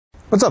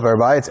What's up,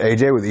 everybody? It's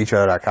Ajay with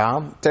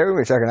etrailer.com. Today we're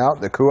going to be checking out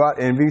the Kuat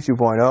NV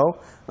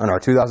 2.0 on our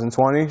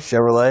 2020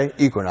 Chevrolet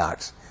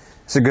Equinox.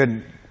 It's a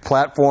good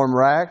platform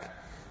rack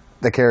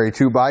that carry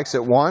two bikes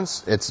at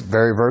once. It's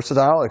very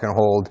versatile. It can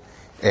hold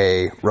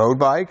a road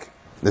bike.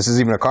 This is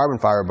even a carbon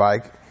fiber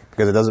bike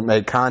because it doesn't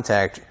make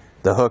contact.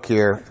 The hook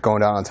here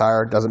going down on the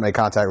tire doesn't make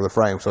contact with the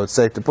frame, so it's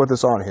safe to put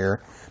this on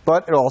here.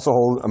 But it'll also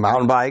hold a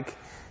mountain bike,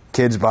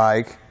 kids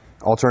bike,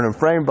 alternative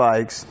frame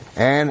bikes,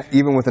 and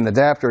even with an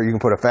adapter you can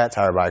put a fat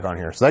tire bike on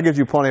here. So that gives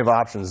you plenty of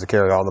options to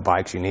carry all the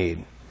bikes you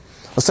need.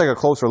 Let's take a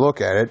closer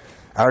look at it.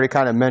 I already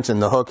kind of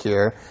mentioned the hook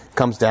here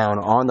comes down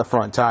on the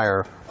front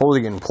tire,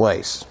 holding it in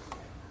place.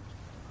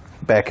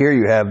 Back here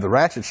you have the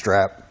ratchet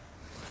strap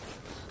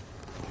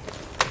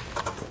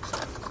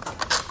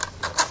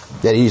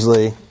that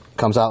easily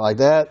comes out like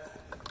that,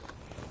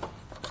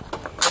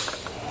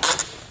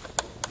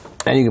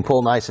 and you can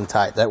pull nice and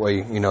tight. That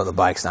way you know the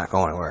bike's not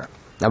going anywhere.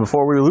 Now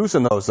before we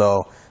loosen those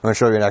though, I'm going to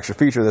show you an extra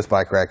feature this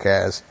bike rack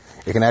has.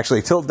 It can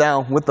actually tilt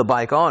down with the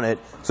bike on it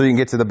so you can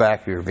get to the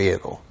back of your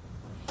vehicle.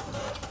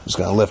 Just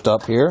going to lift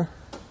up here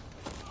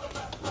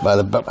by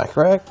the bike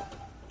rack.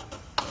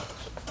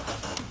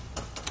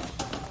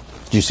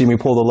 Do you see me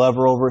pull the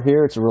lever over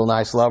here? It's a real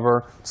nice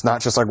lever. It's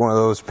not just like one of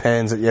those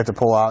pins that you have to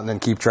pull out and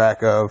then keep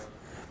track of.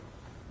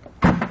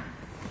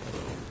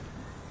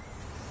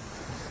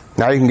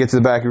 Now you can get to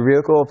the back of your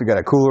vehicle if you got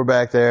a cooler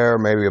back there,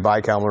 maybe a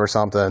bike helmet or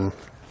something.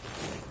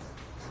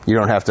 You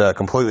don't have to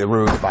completely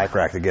remove the bike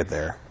rack to get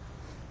there.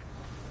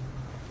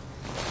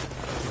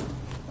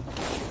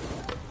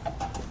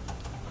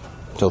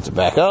 Tilt it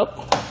back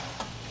up.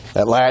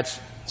 That latch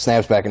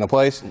snaps back into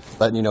place,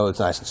 letting you know it's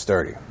nice and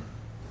sturdy.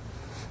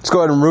 Let's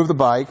go ahead and remove the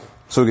bike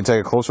so we can take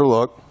a closer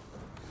look.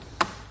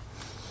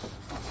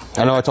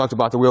 I know I talked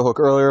about the wheel hook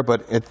earlier,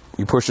 but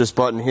you push this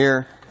button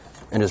here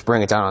and just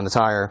bring it down on the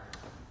tire.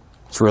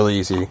 It's really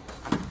easy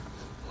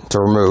to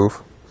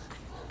remove.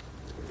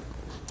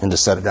 And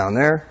just set it down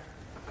there.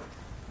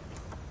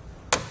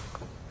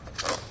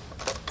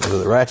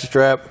 The ratchet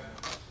strap,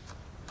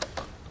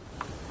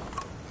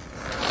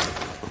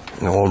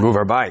 and then we'll remove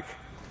our bike.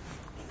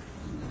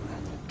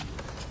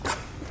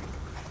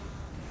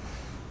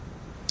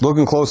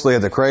 Looking closely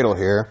at the cradle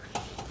here,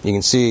 you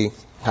can see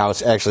how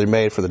it's actually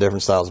made for the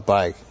different styles of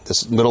bike.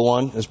 This middle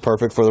one is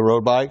perfect for the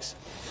road bikes.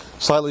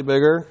 Slightly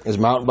bigger is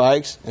mountain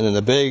bikes, and then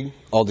the big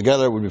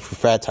altogether would be for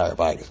fat tire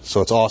bikes.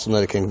 So it's awesome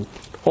that it can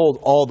hold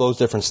all those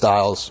different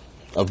styles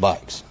of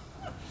bikes.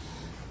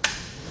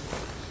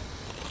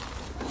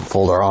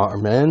 Fold our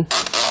arm in.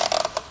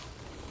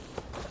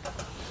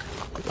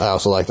 I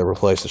also like to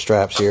replace the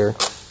straps here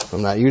if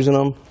I'm not using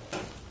them.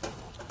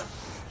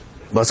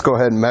 Let's go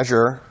ahead and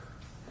measure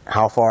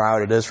how far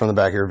out it is from the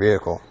back of your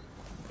vehicle.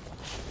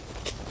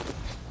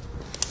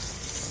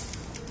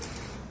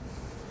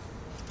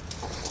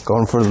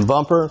 Going for the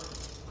bumper,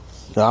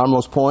 the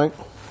outermost point.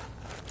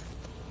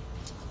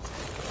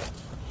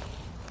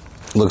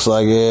 Looks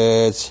like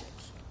it's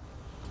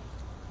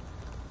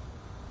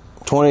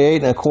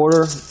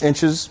 28¼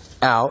 inches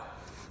out.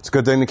 It's a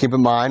good thing to keep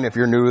in mind if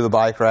you're new to the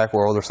bike rack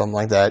world or something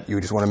like that.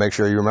 You just want to make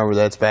sure you remember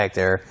that it's back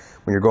there.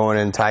 When you're going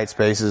in tight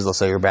spaces, let's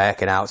say you're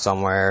backing out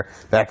somewhere,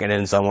 backing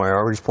in somewhere,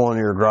 or just pulling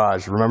in your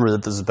garage, remember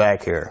that this is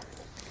back here.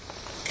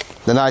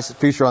 The nice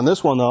feature on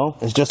this one though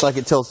is just like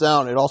it tilts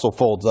down, it also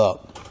folds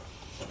up.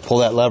 Pull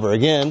that lever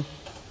again.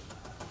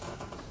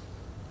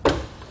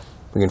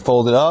 We can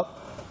fold it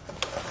up,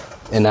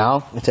 and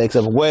now it takes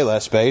up way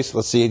less space.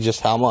 Let's see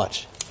just how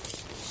much.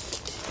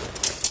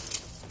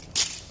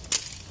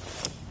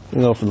 You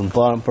go from the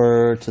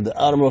bumper to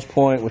the outermost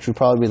point, which would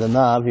probably be the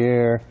knob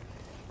here.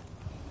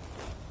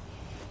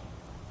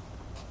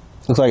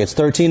 Looks like it's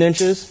 13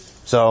 inches,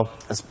 so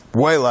it's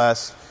way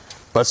less,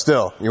 but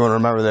still, you want to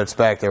remember that it's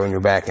back there when you're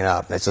backing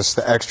up. It's just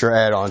the extra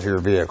add-on to your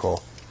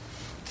vehicle.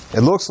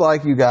 It looks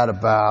like you got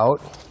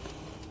about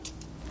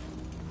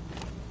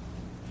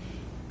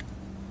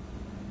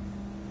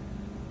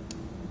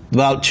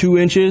about 2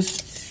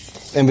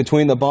 inches in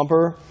between the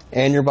bumper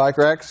and your bike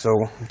rack, so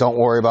don't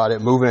worry about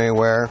it moving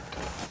anywhere.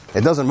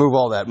 It doesn't move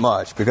all that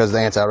much because of the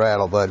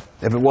anti-rattle, but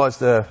if it was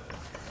to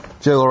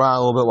jiggle around a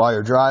little bit while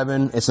you're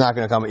driving, it's not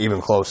going to come even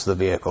close to the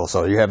vehicle,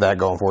 so you have that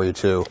going for you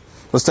too.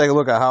 Let's take a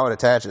look at how it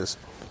attaches.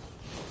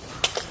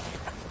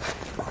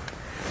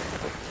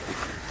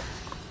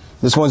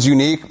 This one's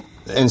unique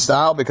in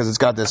style because it's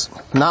got this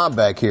knob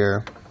back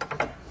here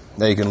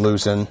that you can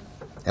loosen,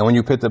 and when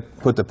you put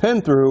the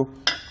pin through,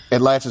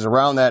 it latches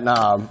around that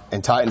knob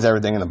and tightens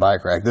everything in the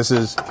bike rack. This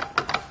is,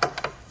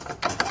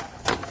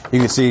 you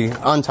can see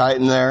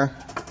untightened there.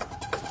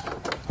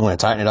 I'm going to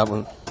tighten it up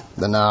with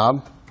the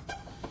knob.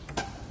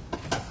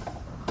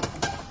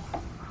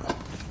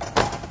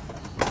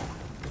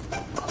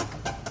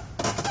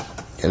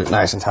 Get it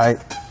nice and tight.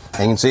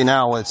 And you can see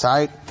now when it's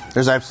tight,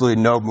 there's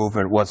absolutely no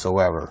movement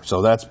whatsoever.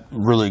 So that's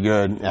really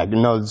good. I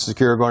know it's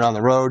secure going down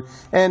the road.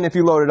 And if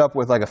you load it up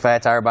with like a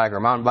fat tire bike or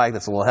a mountain bike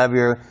that's a little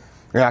heavier,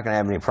 you're not going to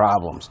have any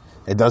problems.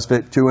 It does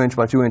fit 2-inch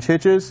by 2-inch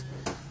hitches.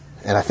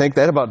 And I think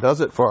that about does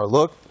it for our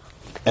look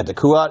at the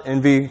Kuat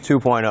NV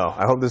 2.0.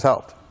 I hope this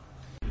helped.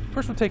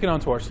 First we'll take it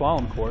onto our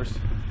slalom course.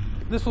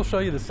 This will show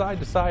you the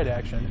side-to-side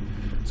action,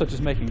 such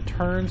as making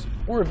turns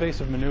or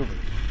evasive maneuvers.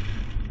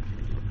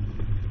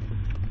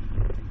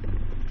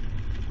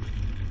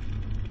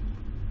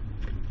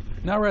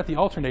 Now we're at the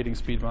alternating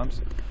speed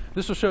bumps.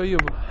 This will show you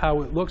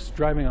how it looks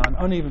driving on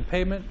uneven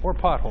pavement or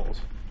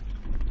potholes.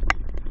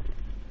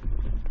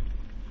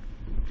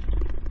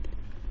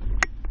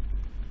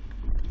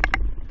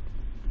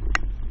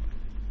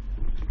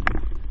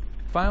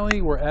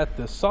 Finally, we're at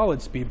the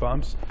solid speed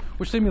bumps,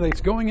 which simulates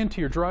going into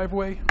your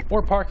driveway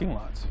or parking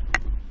lots.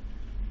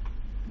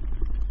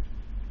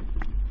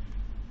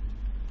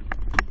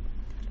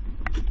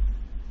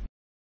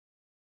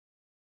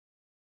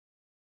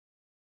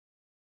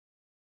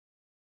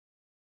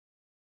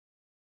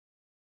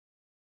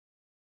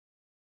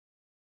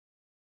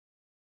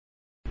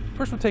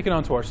 First we'll take it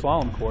onto our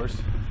slalom course.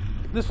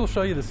 This will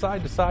show you the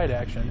side-to-side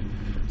action,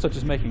 such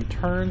as making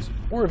turns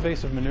or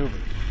evasive maneuvers.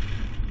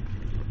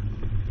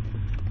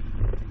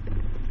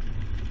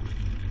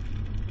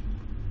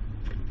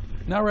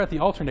 Now we're at the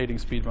alternating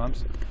speed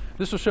bumps.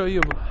 This will show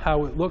you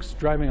how it looks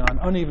driving on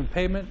uneven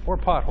pavement or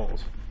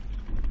potholes.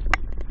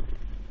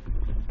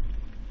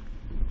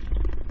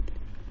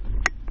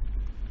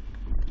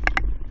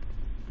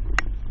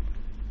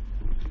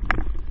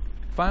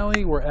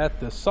 Finally, we're at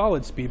the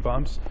solid speed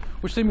bumps,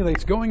 which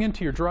simulates going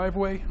into your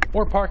driveway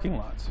or parking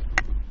lots.